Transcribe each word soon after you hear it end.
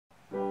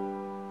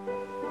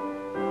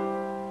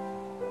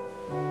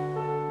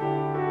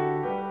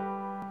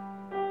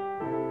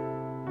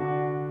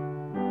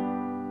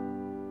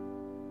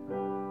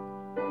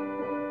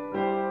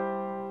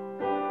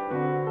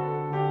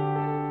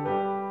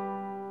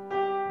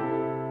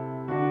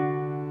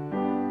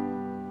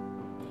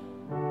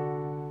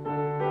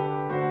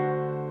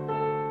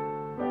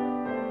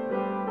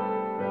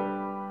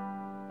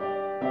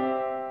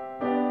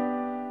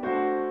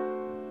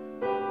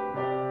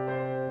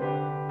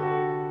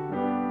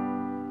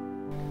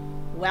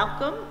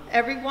Welcome,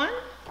 everyone.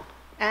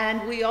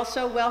 And we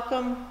also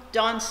welcome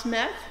Daun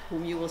Smith,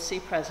 whom you will see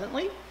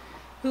presently,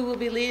 who will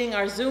be leading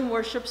our Zoom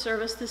worship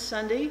service this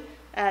Sunday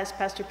as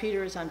Pastor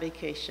Peter is on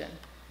vacation.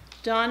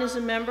 Daun is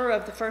a member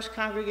of the First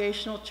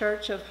Congregational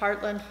Church of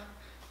Heartland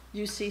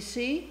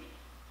UCC,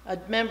 a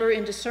member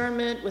in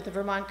discernment with the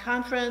Vermont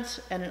Conference,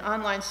 and an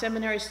online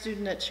seminary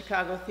student at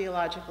Chicago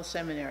Theological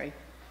Seminary.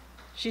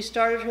 She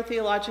started her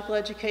theological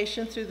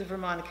education through the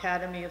Vermont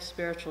Academy of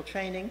Spiritual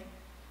Training.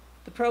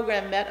 The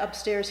program met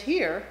upstairs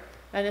here,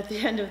 and at the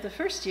end of the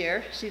first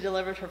year, she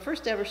delivered her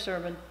first ever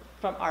sermon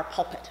from our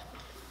pulpit.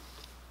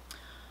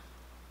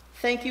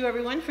 Thank you,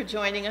 everyone, for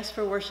joining us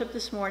for worship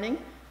this morning.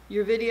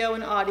 Your video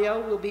and audio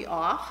will be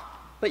off,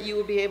 but you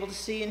will be able to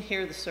see and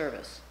hear the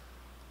service.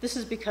 This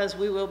is because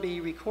we will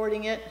be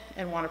recording it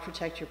and want to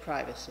protect your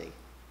privacy.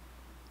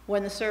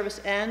 When the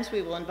service ends,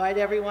 we will invite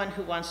everyone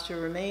who wants to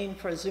remain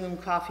for a Zoom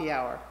coffee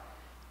hour.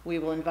 We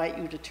will invite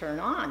you to turn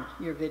on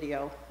your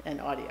video and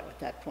audio at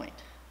that point.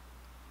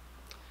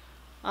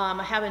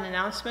 I have an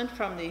announcement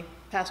from the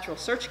Pastoral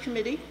Search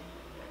Committee.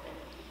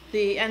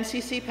 The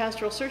NCC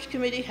Pastoral Search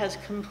Committee has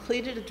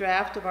completed a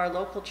draft of our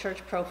local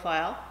church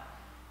profile.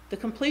 The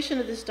completion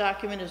of this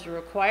document is a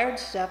required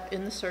step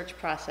in the search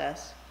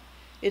process.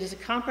 It is a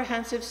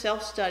comprehensive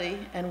self-study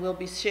and will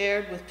be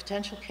shared with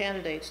potential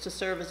candidates to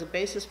serve as a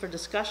basis for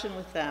discussion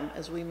with them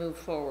as we move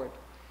forward.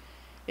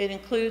 It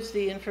includes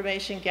the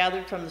information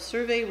gathered from the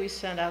survey we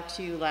sent out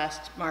to you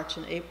last March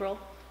and April,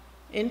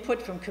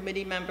 input from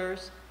committee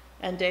members,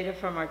 and data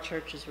from our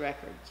church's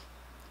records.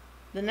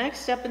 The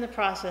next step in the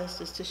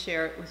process is to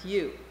share it with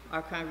you,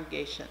 our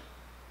congregation,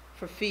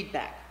 for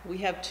feedback. We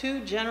have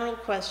 2 general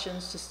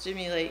questions to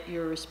stimulate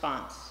your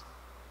response.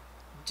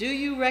 Do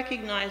you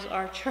recognize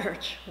our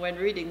church when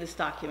reading this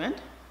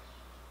document?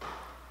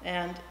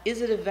 And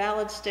is it a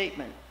valid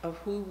statement of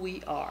who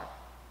we are?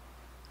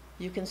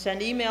 You can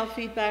send email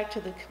feedback to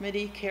the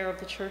committee care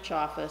of the church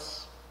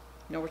office,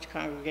 Norwich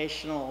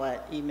Congregational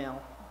at Gmail,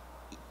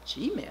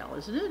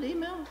 isn't it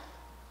email?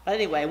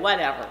 Anyway,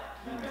 whatever.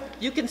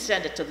 You can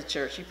send it to the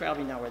church. You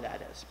probably know where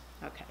that is.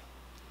 Okay.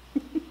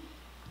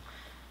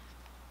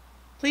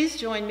 Please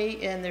join me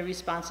in the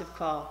responsive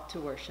call to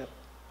worship.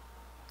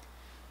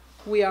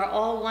 We are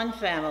all one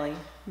family,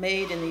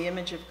 made in the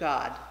image of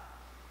God.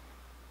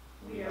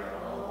 We are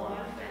all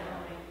one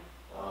family,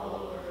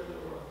 all over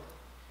the world.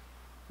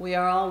 We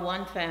are all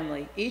one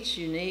family, each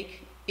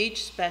unique,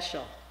 each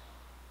special.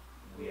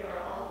 We are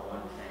all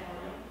one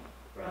family,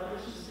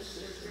 brothers and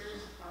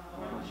sisters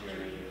on one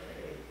journey of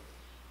faith.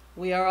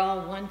 We are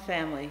all one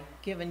family,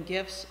 given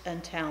gifts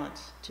and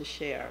talents to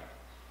share.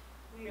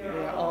 We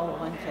are all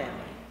one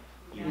family,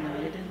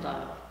 united in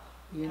love,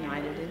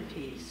 united in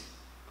peace,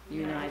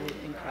 united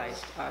in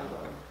Christ our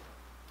Lord.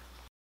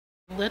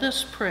 Let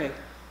us pray.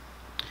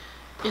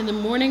 In the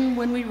morning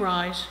when we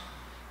rise,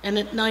 and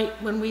at night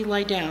when we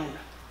lie down,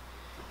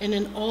 and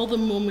in all the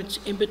moments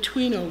in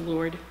between, O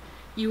Lord,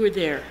 you are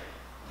there.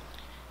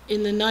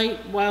 In the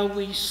night while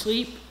we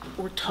sleep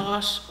or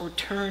toss or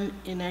turn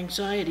in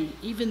anxiety,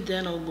 even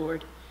then, O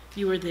Lord,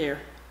 you are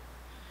there.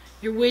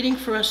 You're waiting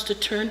for us to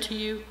turn to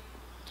you.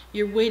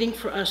 You're waiting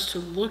for us to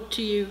look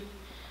to you.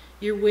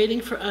 You're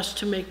waiting for us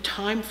to make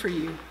time for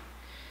you,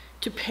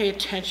 to pay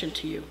attention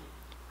to you.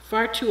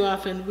 Far too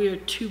often we are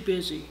too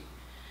busy.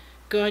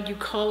 God, you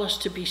call us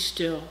to be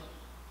still,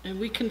 and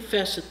we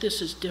confess that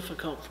this is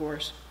difficult for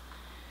us.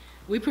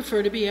 We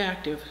prefer to be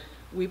active.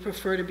 We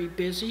prefer to be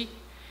busy.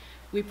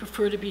 We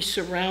prefer to be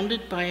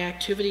surrounded by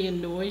activity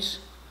and noise.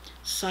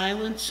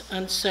 Silence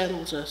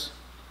unsettles us.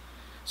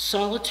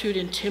 Solitude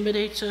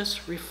intimidates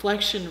us.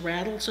 Reflection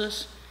rattles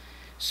us.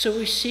 So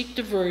we seek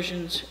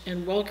diversions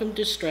and welcome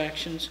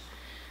distractions.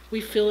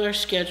 We fill our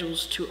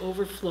schedules to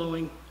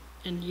overflowing.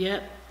 And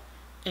yet,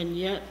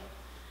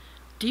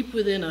 deep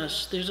within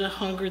us, there's a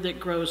hunger that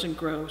grows and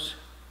grows.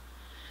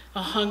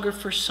 A hunger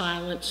for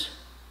silence,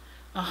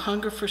 a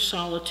hunger for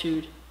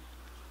solitude,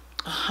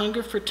 a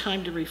hunger for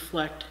time to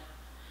reflect,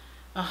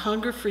 a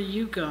hunger for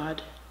you,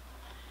 God.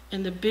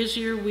 And the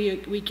busier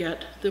we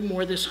get, the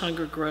more this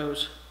hunger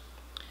grows.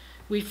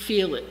 We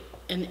feel it,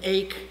 an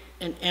ache,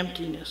 an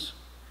emptiness.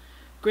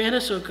 Grant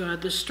us, O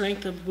God, the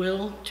strength of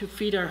will to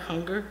feed our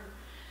hunger,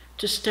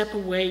 to step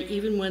away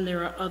even when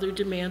there are other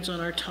demands on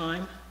our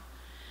time.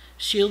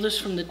 Shield us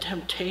from the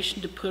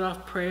temptation to put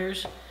off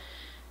prayers,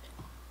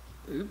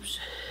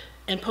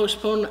 and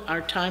postpone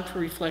our time for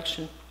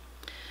reflection.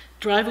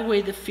 Drive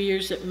away the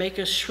fears that make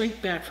us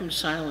shrink back from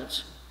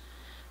silence.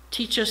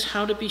 Teach us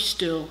how to be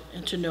still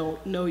and to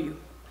know you.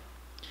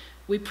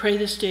 We pray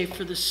this day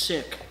for the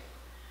sick.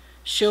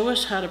 Show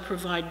us how to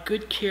provide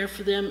good care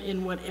for them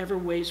in whatever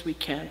ways we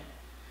can.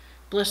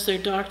 Bless their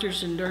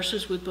doctors and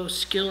nurses with both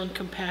skill and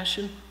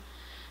compassion.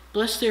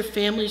 Bless their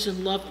families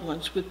and loved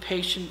ones with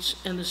patience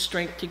and the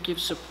strength to give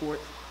support.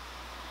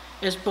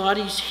 As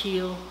bodies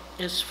heal,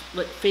 as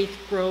let faith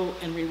grow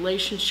and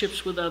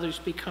relationships with others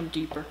become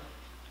deeper.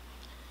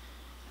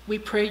 We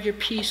pray your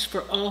peace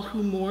for all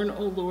who mourn,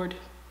 O Lord.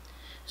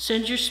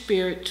 Send your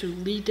Spirit to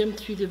lead them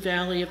through the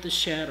valley of the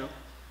shadow.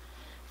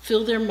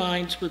 Fill their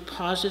minds with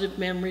positive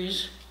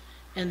memories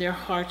and their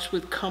hearts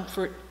with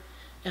comfort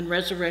and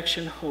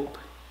resurrection hope.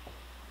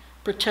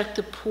 Protect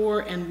the poor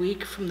and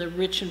weak from the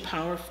rich and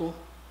powerful.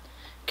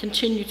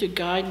 Continue to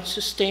guide and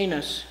sustain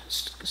us,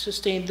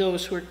 sustain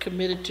those who are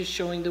committed to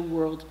showing the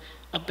world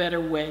a better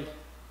way,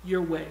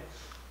 your way.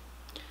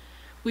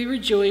 We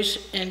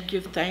rejoice and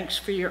give thanks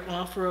for your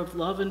offer of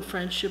love and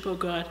friendship, O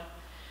God,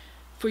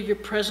 for your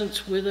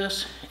presence with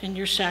us and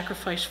your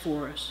sacrifice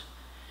for us.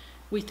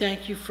 We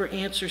thank you for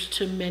answers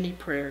to many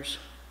prayers.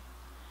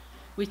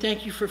 We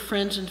thank you for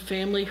friends and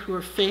family who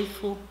are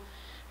faithful,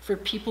 for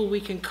people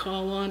we can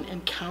call on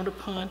and count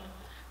upon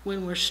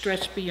when we're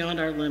stretched beyond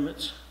our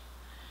limits.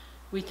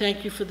 We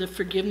thank you for the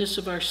forgiveness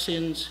of our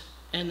sins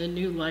and the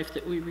new life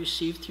that we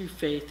receive through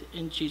faith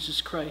in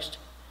Jesus Christ.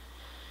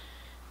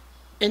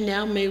 And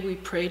now may we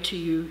pray to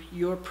you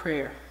your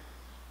prayer.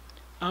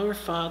 Our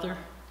Father,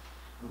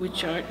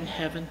 which art in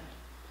heaven,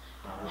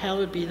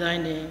 hallowed be thy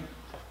name.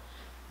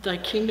 Thy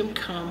kingdom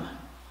come,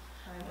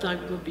 thy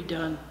will be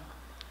done,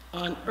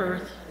 on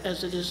earth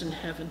as it is in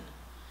heaven.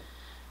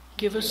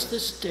 Give us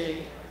this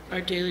day our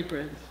daily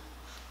bread,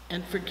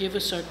 and forgive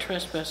us our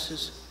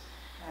trespasses,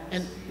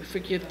 and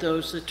forgive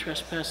those that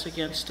trespass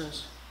against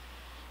us.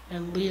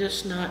 And lead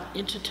us not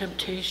into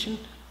temptation,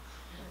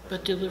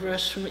 but deliver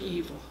us from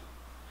evil.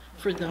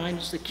 For thine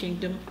is the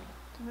kingdom,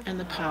 and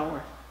the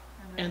power,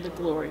 and the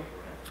glory,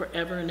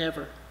 forever and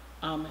ever.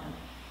 Amen.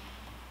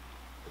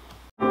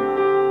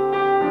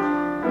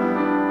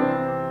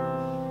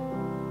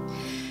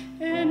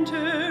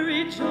 Enter,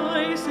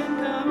 rejoice, and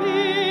come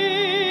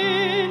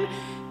in.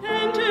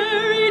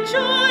 Enter,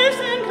 rejoice,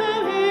 and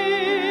come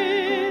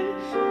in.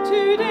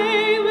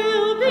 Today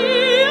will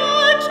be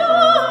a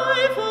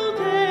joyful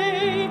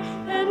day.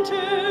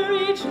 Enter,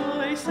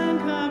 rejoice, and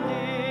come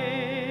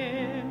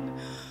in.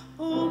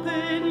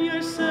 Open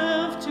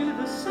yourself to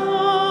the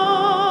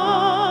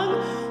song.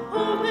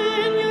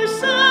 Open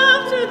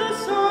yourself to the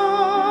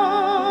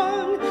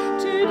song.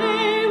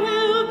 Today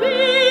will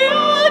be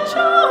a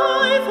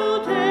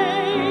joyful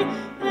day.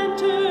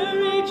 Enter,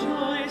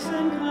 rejoice,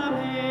 and come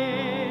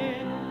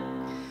in.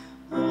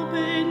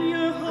 Open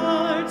your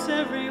hearts,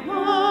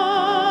 everyone.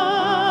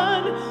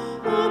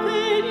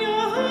 Open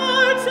your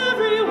hearts,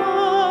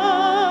 everyone.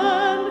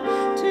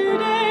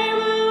 Today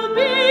will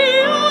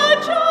be a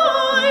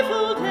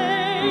joyful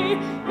day.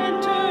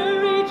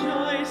 Enter,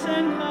 rejoice,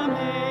 and come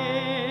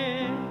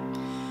in.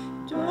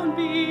 Don't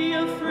be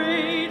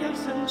afraid of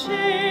some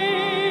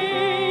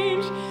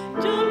change.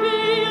 Don't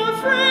be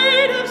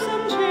afraid of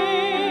some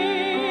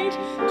change.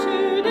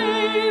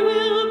 Today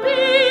will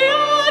be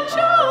a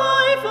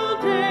joyful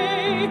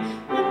day.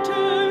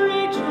 Enter,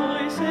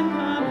 rejoice, and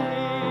come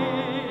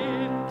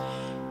in.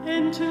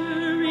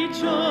 Enter,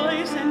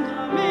 rejoice, and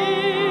come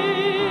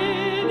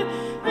in.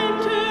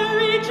 Enter,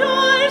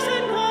 rejoice,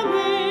 and come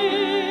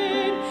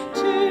in.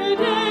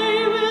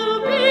 Today will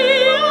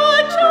be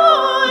a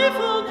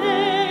joyful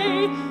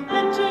day.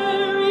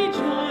 Enter,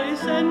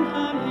 rejoice, and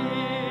come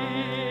in.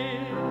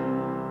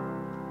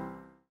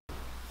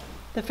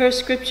 The first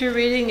scripture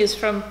reading is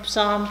from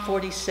Psalm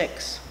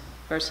 46,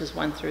 verses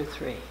 1 through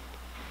 3.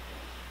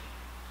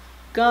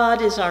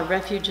 God is our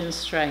refuge and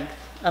strength,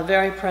 a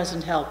very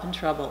present help in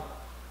trouble.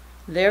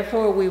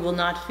 Therefore we will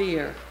not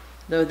fear,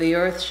 though the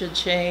earth should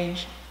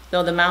change,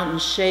 though the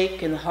mountains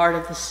shake in the heart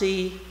of the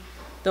sea,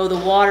 though the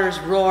waters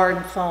roar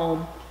and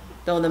foam,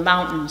 though the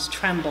mountains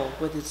tremble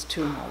with its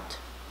tumult.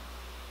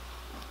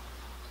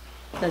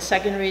 The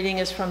second reading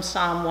is from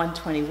Psalm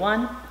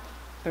 121,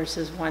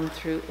 verses 1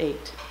 through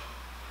 8.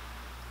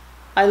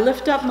 I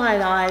lift up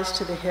mine eyes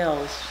to the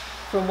hills.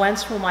 From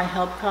whence will my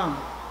help come?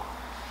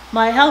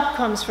 My help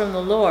comes from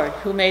the Lord,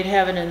 who made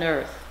heaven and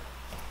earth.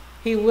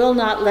 He will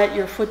not let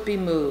your foot be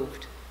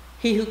moved.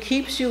 He who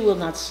keeps you will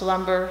not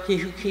slumber. He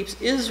who keeps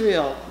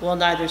Israel will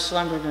neither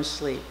slumber nor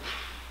sleep.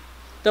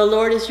 The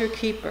Lord is your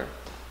keeper.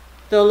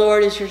 The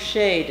Lord is your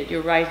shade at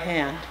your right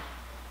hand.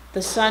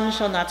 The sun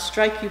shall not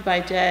strike you by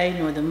day,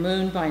 nor the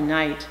moon by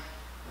night.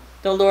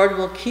 The Lord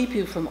will keep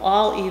you from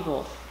all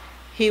evil.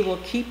 He will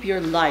keep your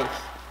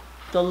life.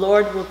 The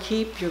Lord will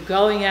keep your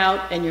going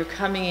out and your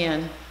coming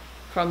in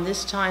from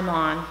this time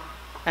on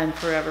and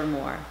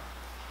forevermore.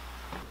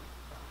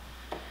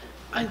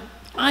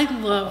 I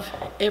love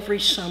every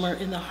summer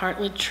in the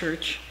Heartland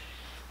Church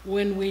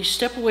when we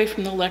step away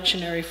from the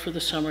lectionary for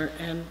the summer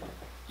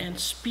and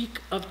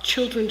speak of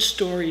children's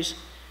stories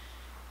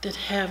that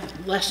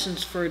have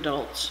lessons for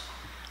adults.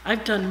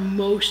 I've done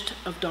most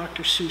of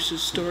Dr.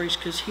 Seuss's stories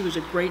because he was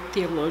a great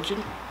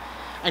theologian.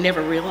 I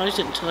never realized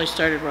it until I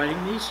started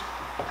writing these.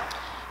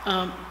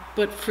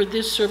 But for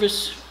this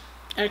service,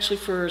 actually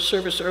for a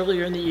service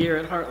earlier in the year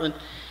at Heartland,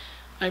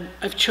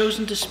 I've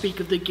chosen to speak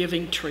of The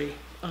Giving Tree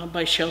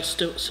by Shel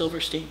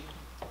Silverstein.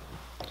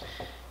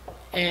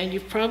 And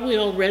you've probably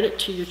all read it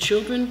to your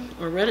children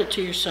or read it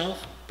to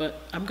yourself,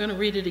 but I'm going to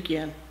read it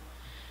again.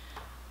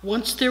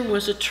 Once there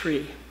was a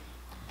tree,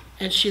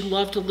 and she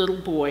loved a little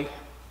boy.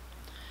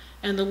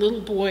 And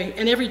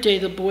every day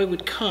the boy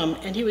would come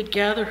and he would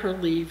gather her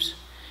leaves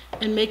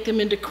and make them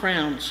into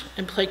crowns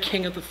and play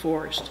king of the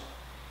forest.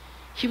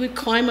 He would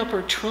climb up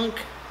her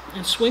trunk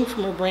and swing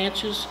from her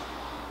branches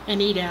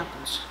and eat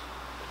apples.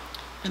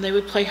 And they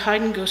would play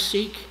hide and go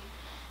seek,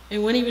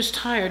 and when he was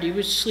tired, he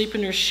would sleep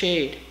in her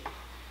shade.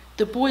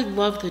 The boy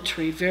loved the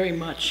tree very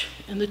much,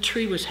 and the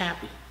tree was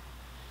happy.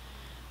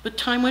 But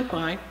time went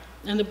by,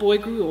 and the boy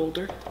grew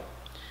older,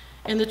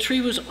 and the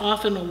tree was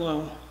often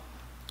alone.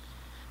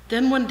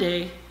 Then one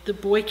day, the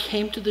boy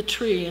came to the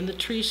tree, and the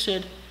tree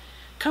said,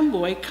 "Come,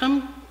 boy,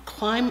 come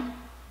climb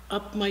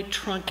up my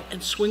trunk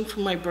and swing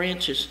from my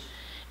branches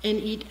and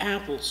eat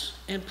apples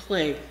and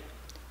play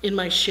in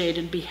my shade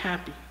and be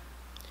happy."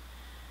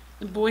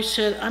 The boy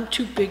said, "I'm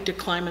too big to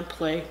climb and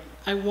play.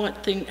 I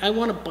want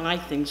to buy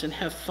things and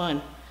have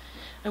fun.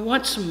 I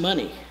want some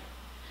money.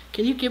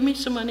 Can you give me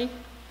some money?"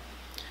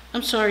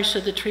 "I'm sorry,"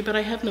 said the tree, "but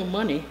I have no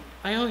money.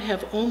 I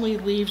have only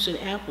leaves and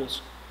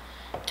apples.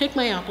 Take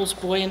my apples,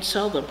 boy, and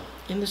sell them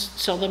in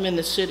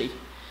the city,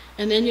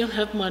 and then you'll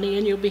have money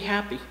and you'll be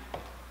happy."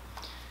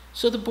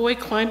 So the boy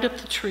climbed up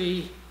the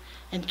tree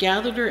and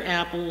gathered her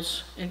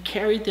apples and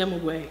carried them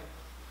away,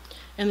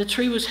 and the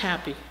tree was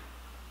happy.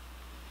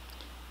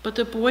 But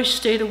the boy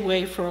stayed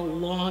away for a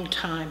long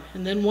time,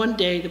 and then one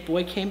day the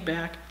boy came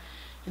back,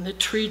 and the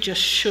tree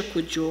just shook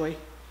with joy.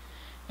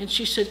 And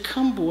she said,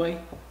 "Come, boy,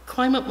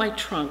 climb up my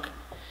trunk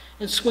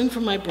and swing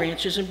from my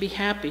branches and be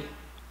happy."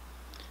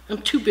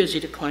 "I'm too busy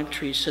to climb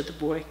trees," said the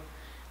boy.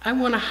 "I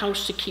want a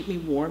house to keep me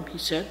warm," he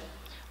said.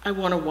 "I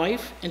want a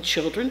wife and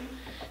children,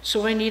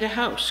 so I need a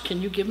house.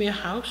 Can you give me a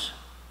house?"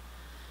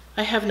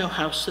 "I have no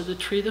house," said the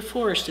tree. "The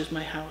forest is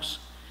my house.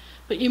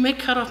 But you may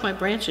cut off my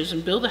branches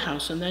and build a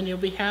house, and then you'll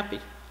be happy."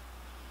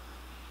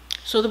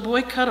 So the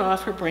boy cut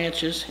off her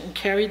branches and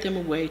carried them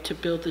away to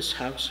build this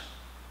house.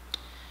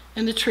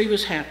 And the tree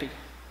was happy.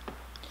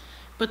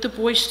 But the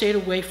boy stayed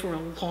away for a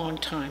long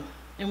time.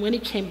 And when he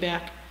came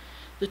back,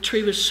 the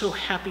tree was so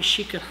happy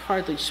she could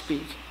hardly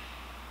speak.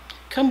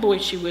 "Come, boy,"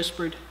 she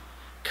whispered.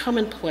 "Come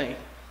and play."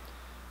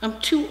 "I'm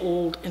too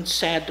old and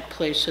sad to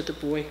play," said the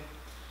boy.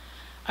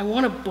 "I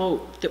want a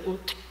boat that will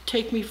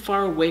take me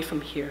far away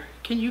from here.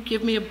 Can you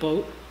give me a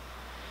boat?"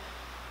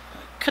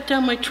 "Cut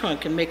down my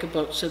trunk and make a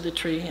boat," said the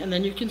tree, "and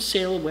then you can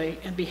sail away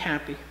and be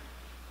happy."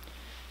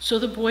 So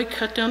the boy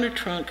cut down her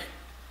trunk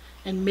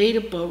and made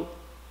a boat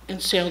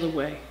and sailed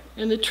away,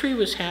 and the tree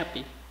was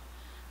happy,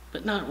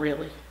 but not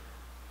really.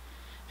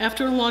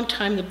 After a long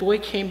time, the boy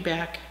came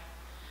back.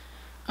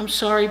 "I'm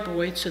sorry,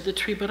 boy," said the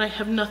tree, "but I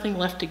have nothing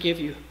left to give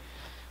you.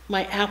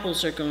 My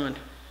apples are gone."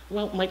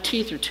 "Well, my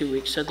teeth are too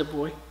weak," said the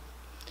boy.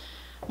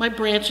 "My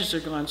branches are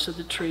gone," said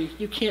the tree.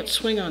 "You can't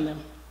swing on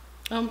them."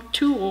 "I'm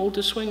too old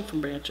to swing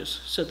from branches,"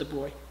 said the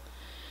boy.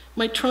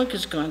 "My trunk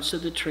is gone,"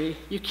 said the tree.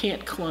 "You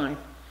can't climb."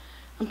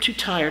 "I'm too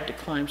tired to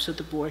climb," said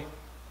the boy.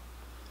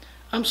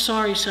 "I'm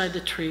sorry," sighed the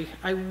tree.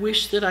 "I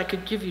wish that I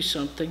could give you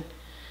something,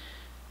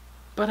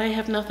 but I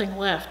have nothing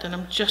left, and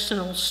I'm just an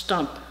old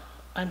stump.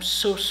 I'm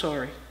so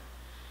sorry."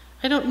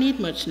 "I don't need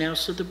much now,"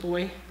 said the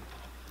boy.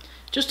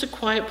 "Just a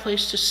quiet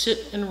place to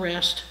sit and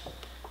rest.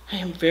 I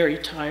am very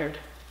tired."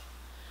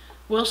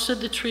 "Well," said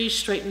the tree,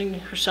 straightening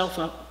herself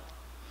up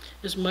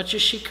as much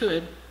as she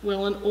could,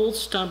 "well, an old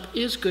stump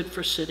is good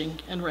for sitting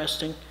and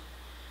resting.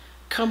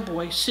 Come,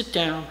 boy, sit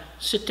down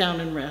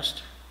and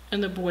rest."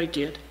 And the boy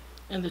did,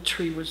 and the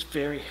tree was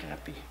very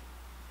happy.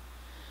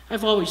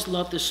 I've always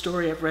loved this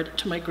story. I've read it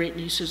to my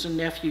great-nieces and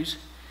nephews.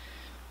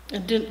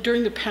 And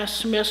during the past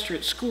semester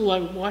at school, I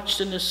watched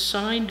an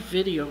assigned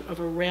video of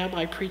a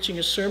rabbi preaching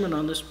a sermon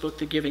on this book,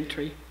 The Giving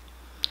Tree.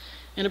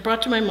 And it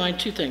brought to my mind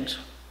two things.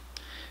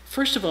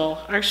 First of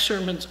all, our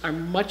sermons are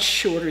much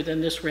shorter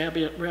than this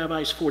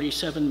rabbi's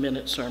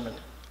 47-minute sermon.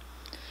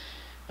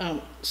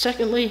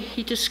 Secondly,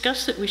 he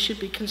discussed that we should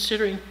be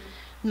considering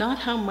not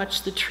how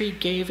much the tree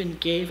gave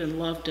and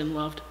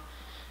loved,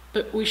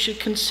 but we should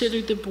consider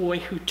the boy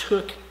who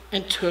took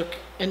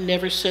and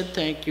never said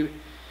thank you,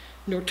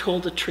 nor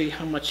told the tree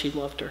how much he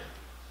loved her.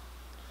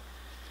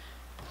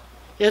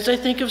 As I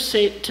think of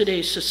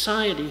today's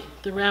society,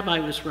 the rabbi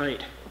was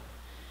right.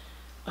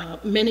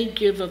 Many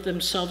give of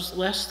themselves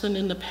less than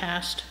in the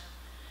past,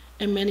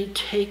 and many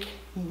take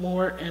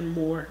more and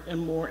more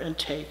and more and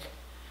take.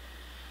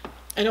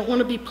 I don't want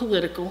to be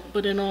political,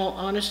 but in all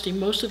honesty,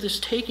 most of this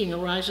taking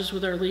arises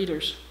with our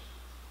leaders.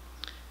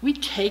 We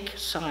take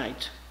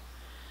sides.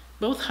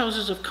 Both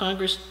houses of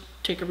Congress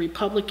take a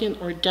Republican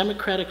or a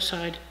Democratic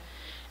side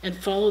and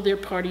follow their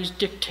party's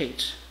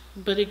dictates,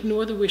 but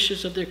ignore the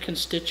wishes of their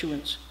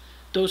constituents,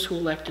 those who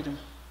elected them.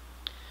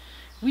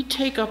 We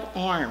take up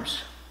arms.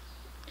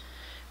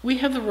 We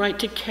have the right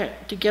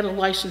to get a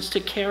license to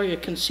carry a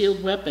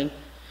concealed weapon,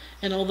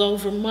 and although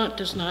Vermont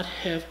does not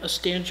have a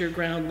stand your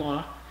ground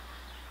law,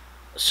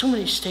 so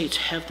many states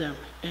have them,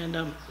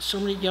 and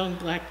so many young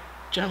black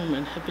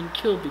gentlemen have been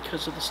killed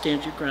because of the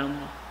stand your ground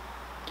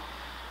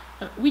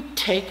law. We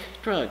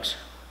take drugs.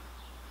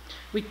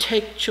 We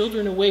take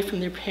children away from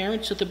their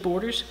parents at the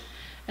borders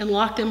and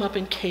lock them up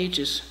in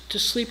cages to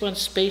sleep on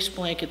space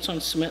blankets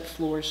on cement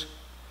floors.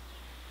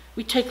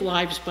 We take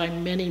lives by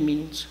many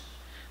means,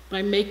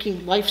 by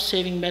making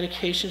life-saving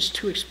medications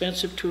too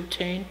expensive to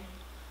obtain,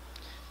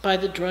 by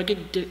the drug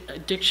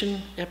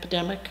addiction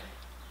epidemic,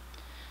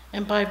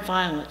 and by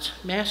violence,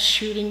 mass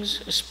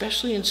shootings,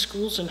 especially in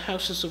schools and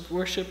houses of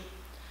worship,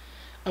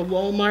 a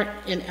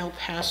Walmart in El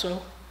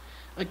Paso,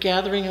 a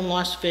gathering in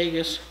Las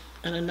Vegas,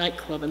 and a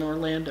nightclub in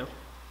Orlando.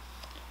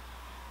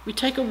 We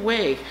take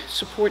away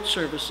support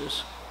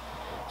services.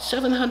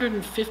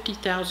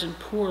 750,000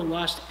 poor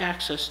lost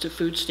access to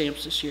food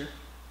stamps this year.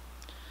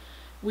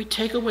 We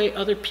take away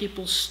other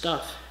people's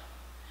stuff.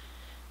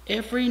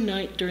 Every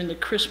night during the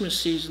Christmas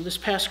season, this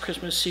past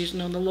Christmas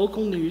season, on the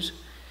local news,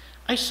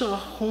 I saw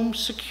home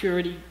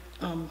security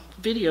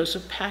videos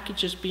of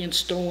packages being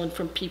stolen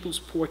from people's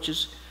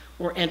porches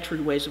or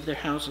entryways of their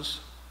houses.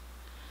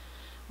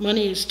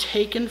 Money is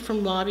taken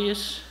from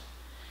lobbyists,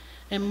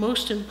 and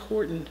most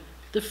important,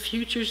 the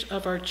futures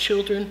of our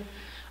children,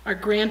 our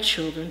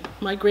grandchildren,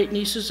 my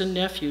great-nieces and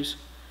nephews,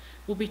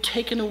 will be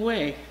taken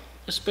away,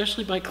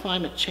 especially by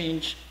climate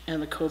change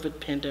and the COVID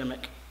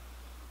pandemic.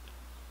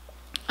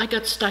 I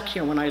got stuck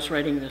here when I was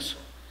writing this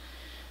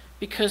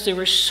because there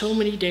were so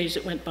many days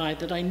that went by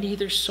that I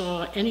neither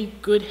saw any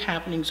good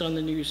happenings on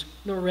the news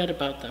nor read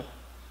about them.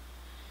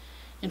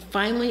 And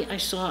finally, I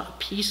saw a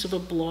piece of a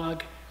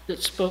blog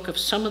that spoke of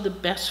some of the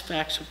best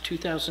facts of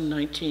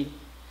 2019.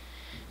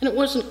 And it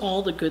wasn't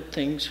all the good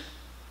things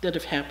that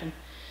have happened,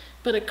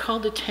 but it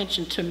called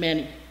attention to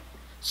many,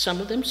 some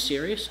of them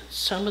serious,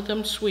 some of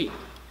them sweet.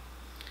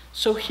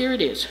 So here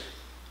it is.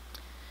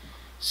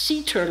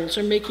 Sea turtles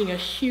are making a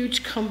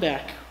huge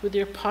comeback with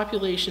their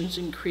populations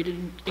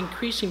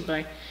increasing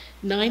by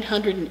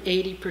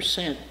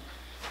 980%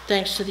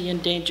 thanks to the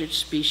Endangered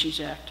Species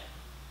Act.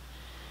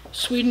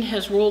 Sweden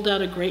has rolled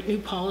out a great new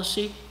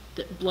policy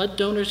that blood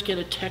donors get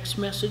a text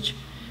message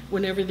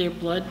whenever their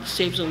blood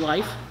saves a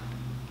life.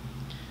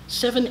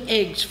 7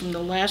 eggs from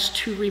the last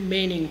 2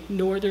 remaining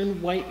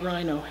northern white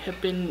rhino have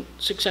been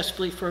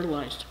successfully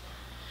fertilized.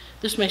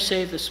 This may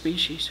save the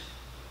species.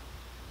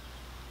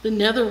 The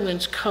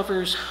Netherlands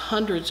covers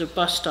hundreds of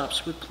bus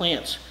stops with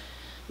plants,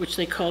 which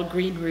they call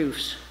green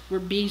roofs, where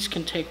bees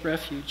can take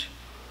refuge.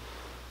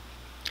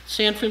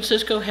 San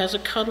Francisco has a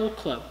cuddle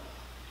club,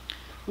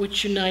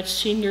 which unites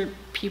senior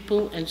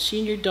people and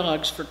senior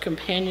dogs for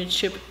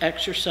companionship,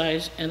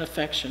 exercise, and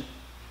affection.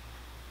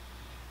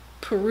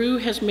 Peru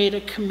has made a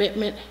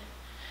commitment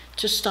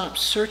to stop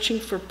searching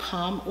for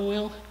palm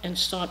oil and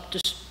stop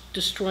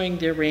destroying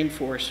their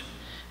rainforest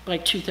by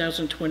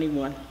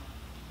 2021.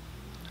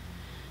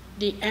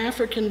 The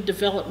African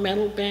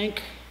Developmental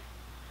Bank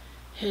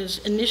has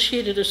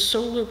initiated a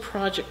solar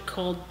project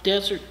called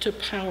Desert to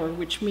Power,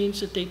 which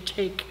means that they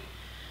take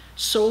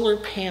solar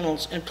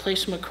panels and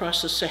place them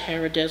across the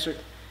Sahara Desert.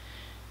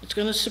 It's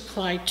going to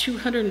supply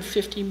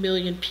 250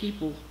 million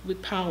people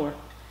with power,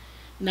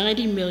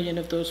 90 million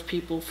of those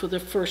people for the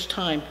first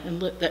time,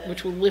 and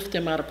which will lift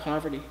them out of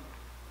poverty.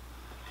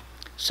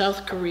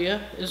 South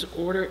Korea is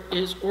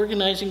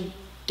organizing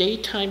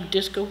daytime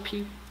disco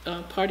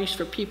parties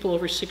for people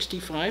over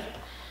 65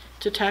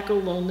 to tackle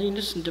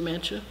loneliness and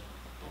dementia.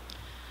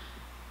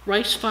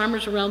 Rice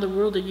farmers around the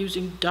world are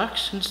using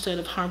ducks instead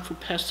of harmful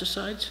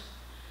pesticides.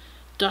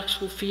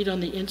 Ducks will feed on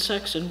the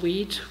insects and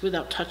weeds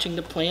without touching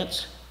the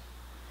plants.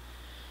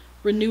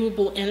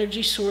 Renewable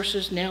energy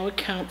sources now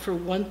account for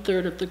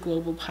 1/3 of the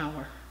global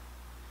power.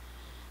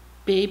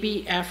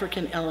 Baby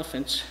African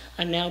elephants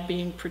are now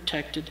being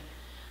protected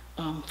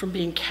from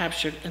being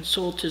captured and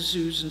sold to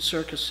zoos and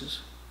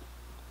circuses.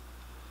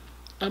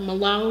 A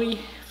Malawi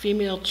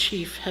female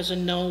chief has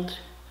annulled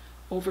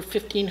over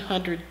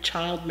 1,500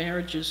 child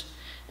marriages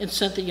and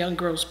sent the young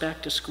girls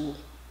back to school.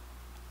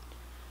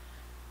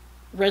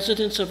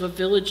 Residents of a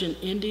village in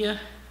India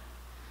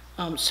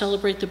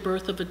celebrate the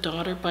birth of a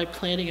daughter by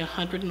planting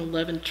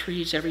 111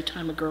 trees every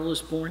time a girl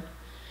is born.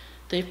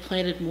 They've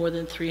planted more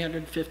than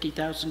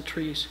 350,000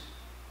 trees.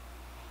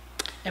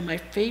 And my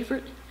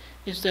favorite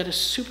is that a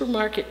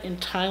supermarket in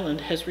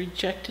Thailand has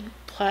rejected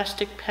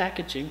plastic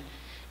packaging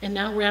and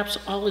now wraps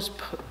all its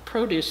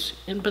produce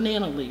in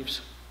banana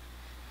leaves.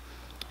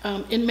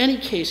 In many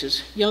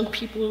cases, young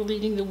people are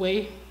leading the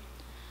way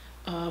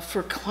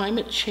for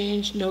climate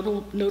change,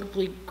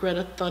 notably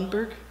Greta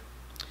Thunberg,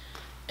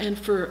 and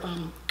for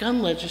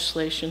gun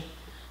legislation.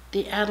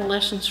 The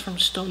adolescents from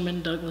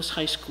Stoneman Douglas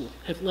High School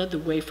have led the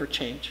way for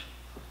change.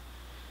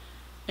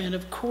 And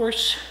of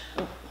course,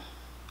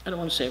 I don't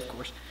want to say of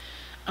course,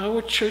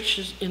 our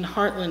churches in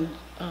Heartland,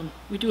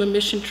 we do a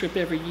mission trip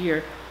every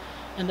year.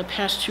 In the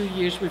past 2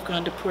 years, we've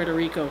gone to Puerto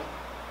Rico.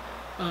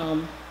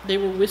 They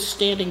were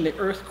withstanding the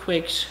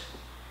earthquakes,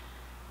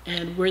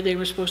 and where they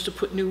were supposed to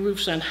put new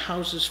roofs on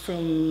houses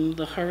from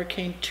the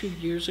hurricane 2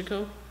 years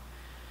ago,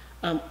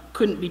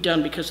 couldn't be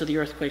done because of the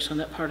earthquakes on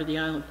that part of the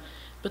island.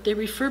 But they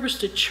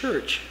refurbished a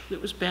church that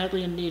was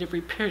badly in need of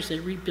repairs. They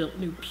rebuilt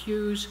new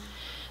pews,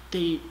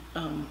 they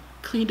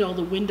cleaned all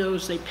the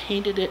windows, they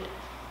painted it.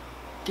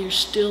 There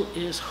still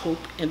is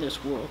hope in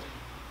this world.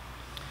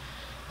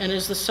 And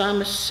as the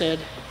psalmist said,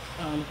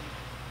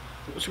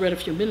 it was read a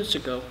few minutes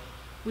ago,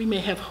 we may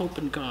have hope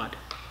in God.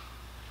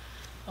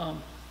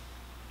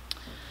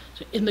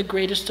 So in the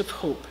greatest of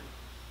hope,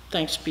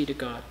 thanks be to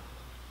God.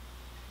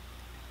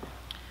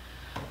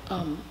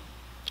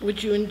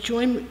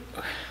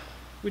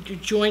 Would you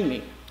join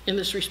me in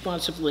this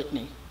responsive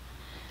litany?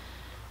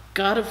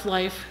 God of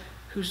life,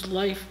 whose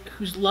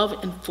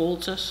love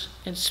enfolds us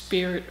and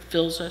spirit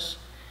fills us,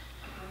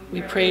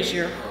 we praise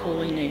your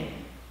holy name.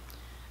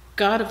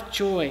 God of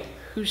joy,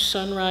 whose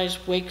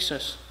sunrise wakes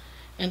us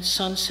and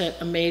sunset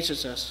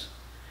amazes us,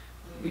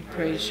 we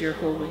praise your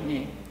holy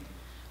name.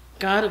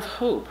 God of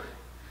hope,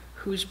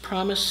 whose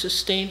promise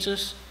sustains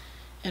us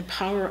and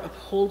power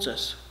upholds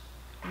us,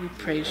 we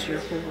praise your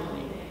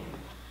holy name.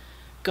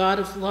 God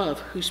of love,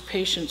 whose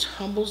patience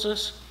humbles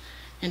us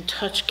and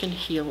touch can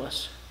heal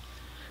us,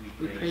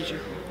 we praise your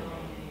holy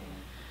name.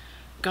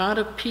 God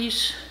of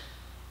peace,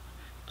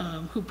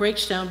 who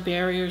breaks down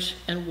barriers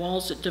and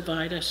walls that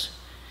divide us,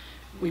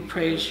 we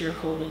praise your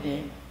holy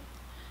name.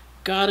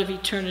 God of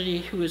eternity,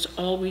 who has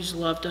always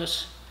loved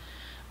us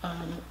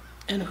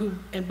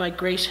and by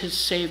grace has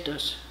saved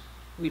us,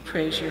 we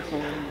praise your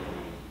holy name.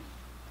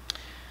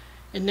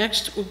 And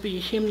next will be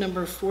hymn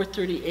number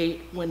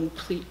 438,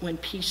 When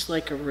Peace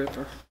Like a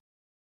River.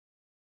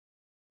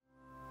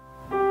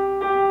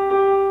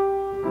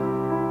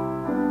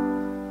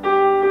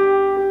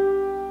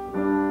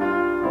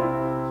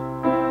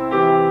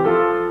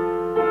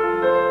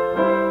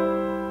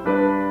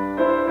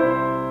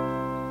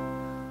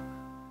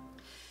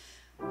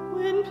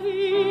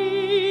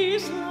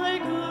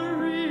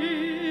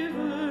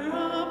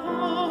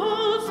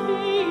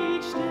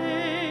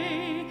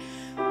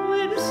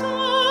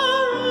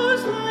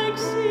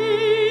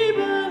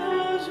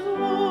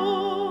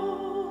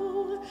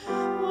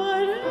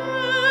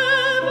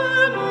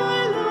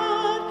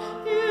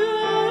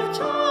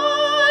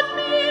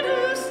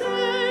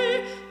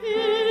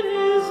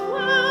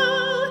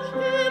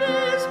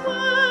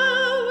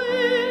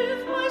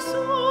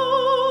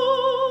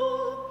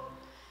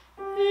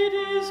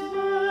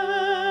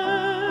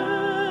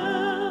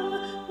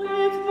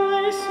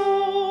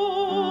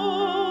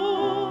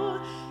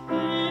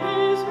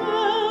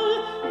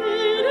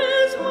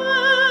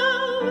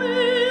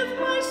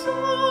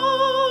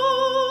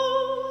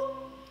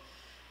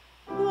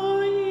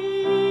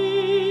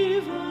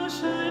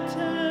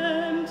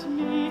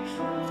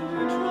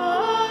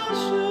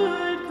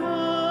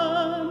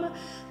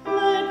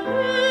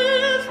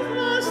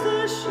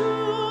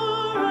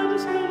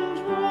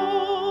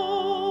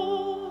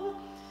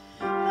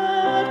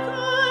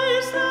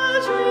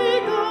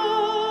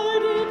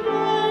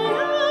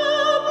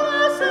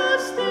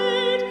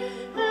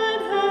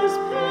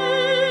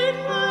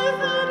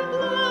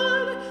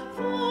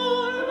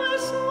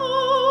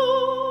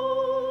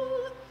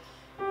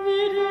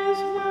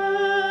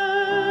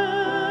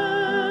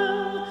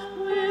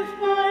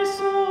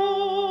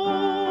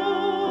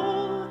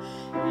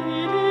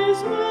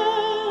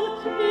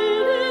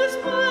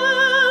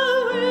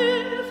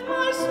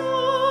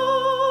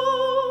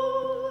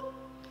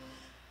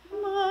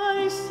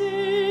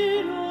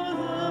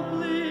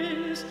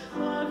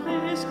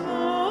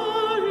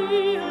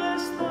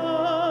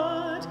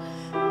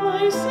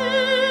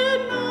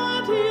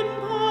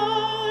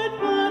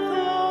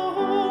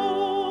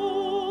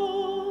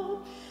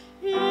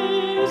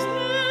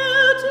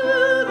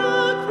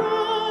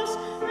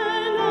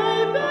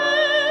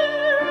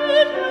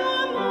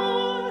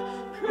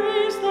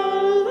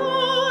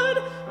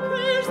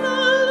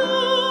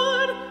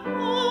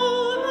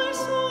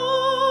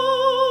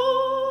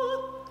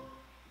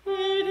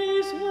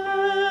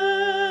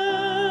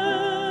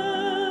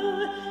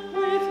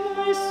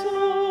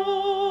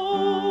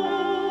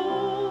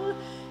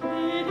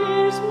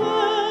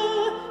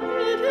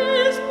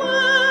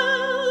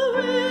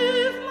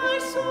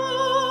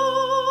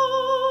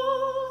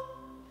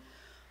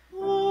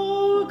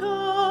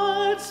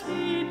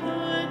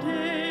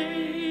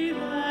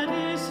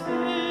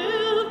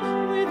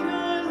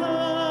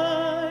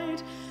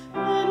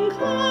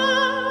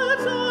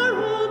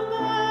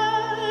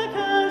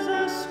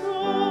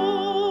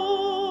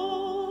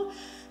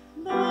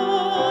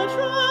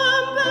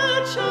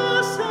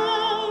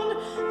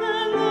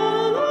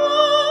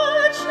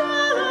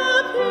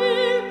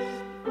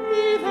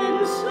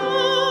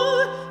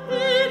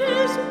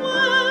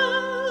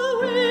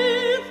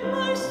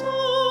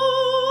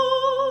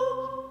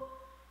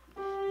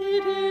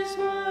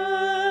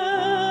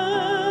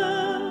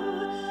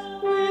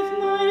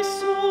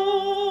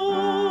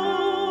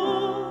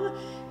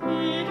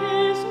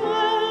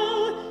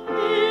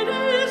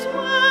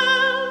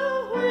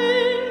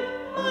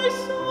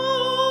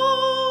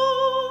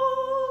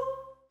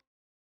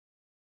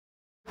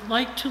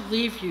 Like to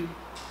leave you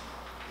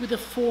with a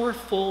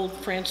fourfold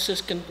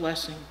Franciscan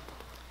blessing.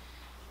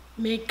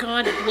 May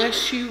God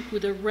bless you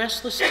with a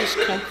restless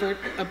discomfort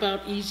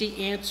about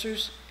easy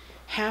answers,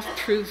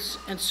 half-truths,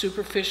 and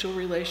superficial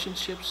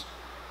relationships,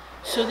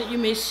 so that you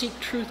may seek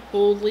truth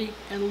boldly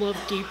and love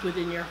deep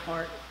within your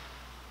heart.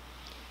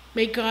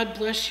 May God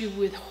bless you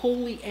with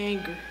holy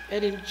anger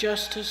at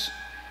injustice,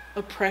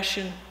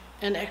 oppression,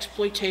 and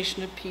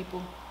exploitation of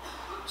people,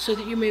 so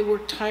that you may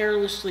work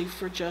tirelessly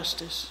for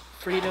justice,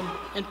 freedom,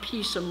 and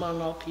peace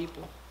among all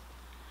people.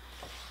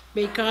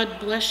 May God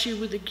bless you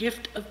with the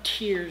gift of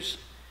tears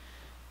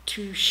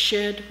to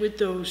shed with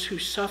those who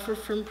suffer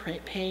from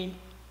pain,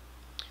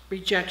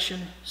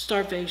 rejection,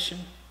 starvation,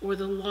 or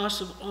the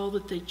loss of all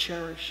that they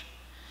cherish,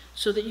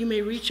 so that you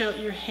may reach out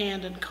your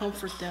hand and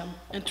comfort them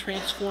and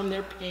transform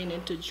their pain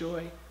into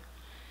joy.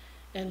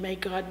 And may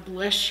God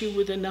bless you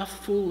with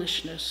enough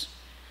foolishness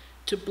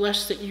to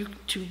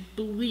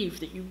believe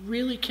that you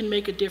really can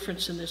make a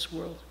difference in this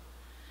world,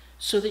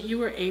 so that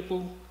you are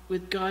able,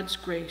 with God's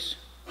grace,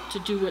 to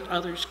do what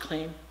others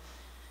claim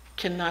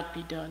cannot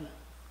be done.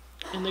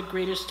 In the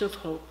greatest of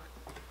hope,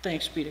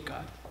 thanks be to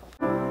God.